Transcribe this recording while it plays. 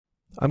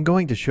I'm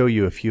going to show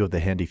you a few of the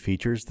handy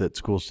features that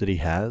SchoolCity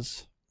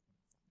has.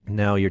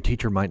 Now, your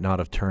teacher might not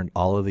have turned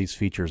all of these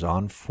features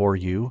on for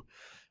you,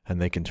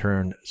 and they can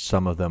turn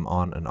some of them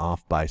on and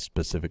off by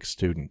specific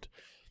student.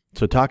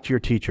 So talk to your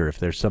teacher if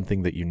there's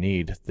something that you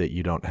need that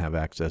you don't have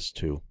access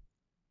to.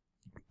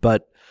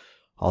 But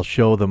I'll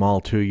show them all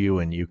to you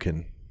and you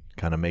can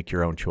kind of make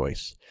your own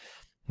choice.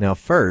 Now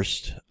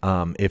first,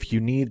 if you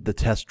need the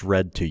test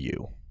read to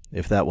you,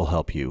 if that will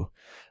help you,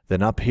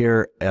 then up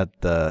here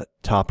at the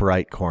top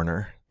right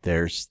corner,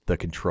 there's the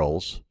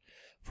controls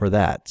for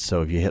that.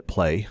 So if you hit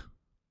play,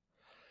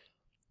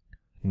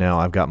 now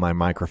I've got my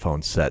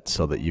microphone set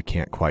so that you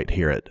can't quite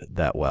hear it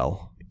that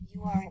well.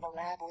 You are in a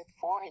lab with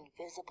 4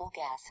 invisible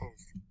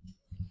gases.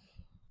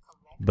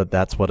 But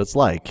that's what it's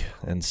like.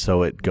 And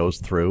so it goes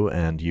through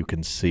and you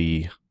can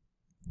see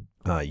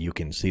that you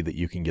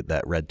can get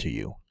that read to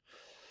you.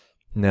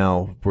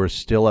 Now we're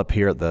still up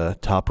here at the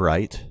top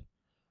right.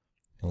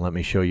 And let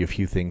me show you a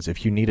few things.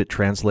 If you need it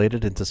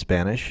translated into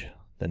Spanish,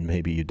 then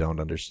maybe you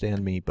don't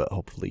understand me, but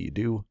hopefully you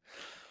do.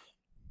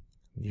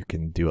 You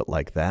can do it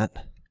like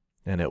that,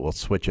 and it will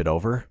switch it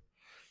over.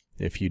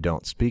 If you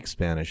don't speak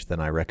Spanish, then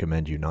I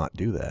recommend you not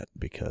do that,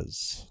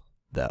 because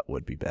that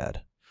would be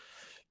bad.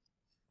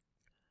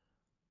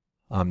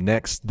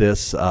 Next,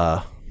 this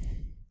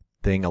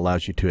thing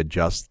allows you to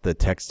adjust the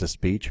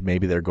text-to-speech.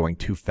 Maybe they're going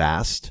too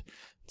fast,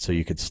 so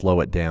you could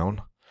slow it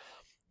down.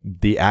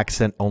 The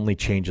accent only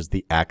changes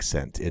the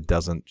accent. It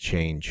doesn't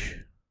change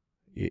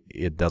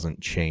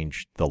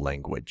the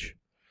language.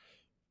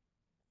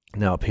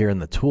 Now up here in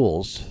the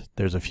tools,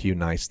 there's a few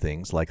nice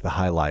things like the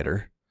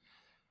highlighter.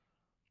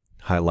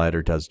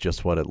 Highlighter does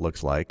just what it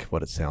looks like,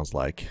 what it sounds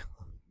like.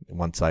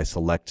 Once I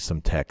select some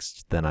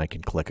text, then I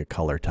can click a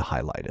color to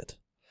highlight it.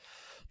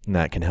 And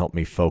that can help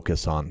me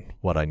focus on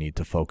what I need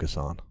to focus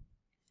on.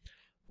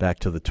 Back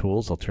to the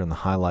tools, I'll turn the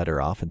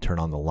highlighter off and turn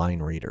on the line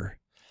reader.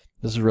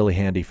 This is really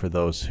handy for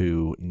those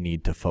who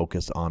need to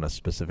focus on a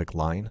specific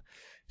line.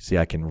 See,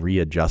 I can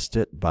readjust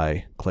it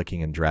by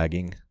clicking and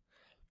dragging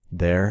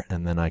there,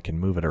 and then I can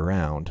move it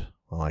around.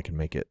 Well, I can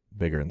make it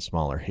bigger and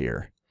smaller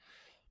here.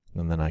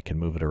 And then I can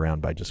move it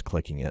around by just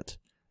clicking it.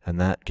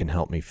 And that can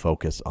help me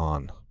focus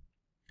on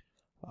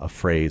a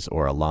phrase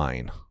or a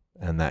line,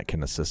 and that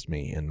can assist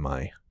me in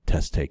my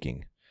test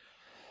taking.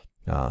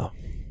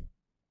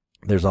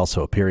 There's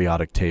also a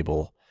periodic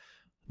table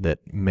that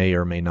may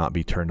or may not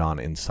be turned on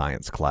in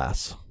science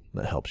class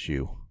that helps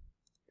you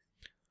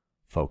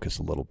focus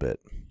a little bit.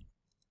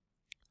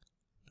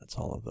 That's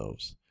all of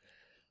those.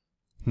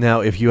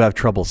 Now, if you have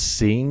trouble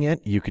seeing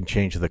it, you can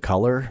change the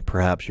color.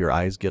 Perhaps your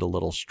eyes get a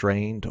little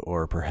strained,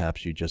 or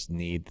perhaps you just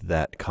need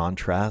that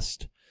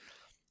contrast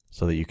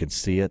so that you can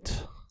see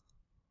it.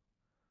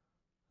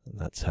 And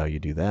that's how you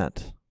do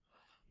that.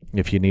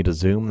 If you need a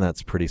zoom,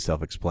 that's pretty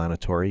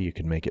self-explanatory. You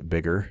can make it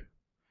bigger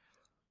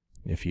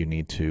if you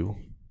need to.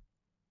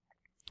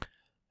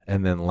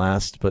 And then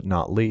last but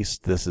not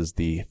least, this is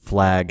the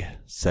flag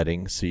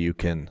setting, so you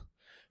can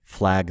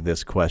flag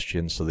this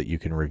question so that you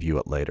can review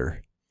it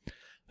later.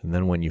 And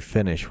then when you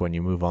finish, when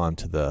you move on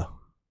to the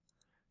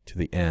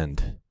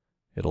end,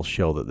 it'll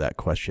show that that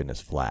question is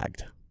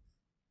flagged.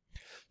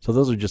 So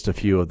those are just a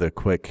few of the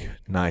quick,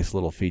 nice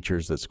little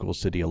features that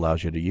SchoolCity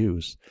allows you to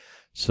use.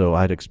 So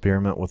I'd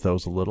experiment with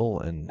those a little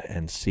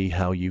and see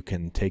how you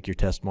can take your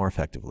test more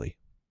effectively.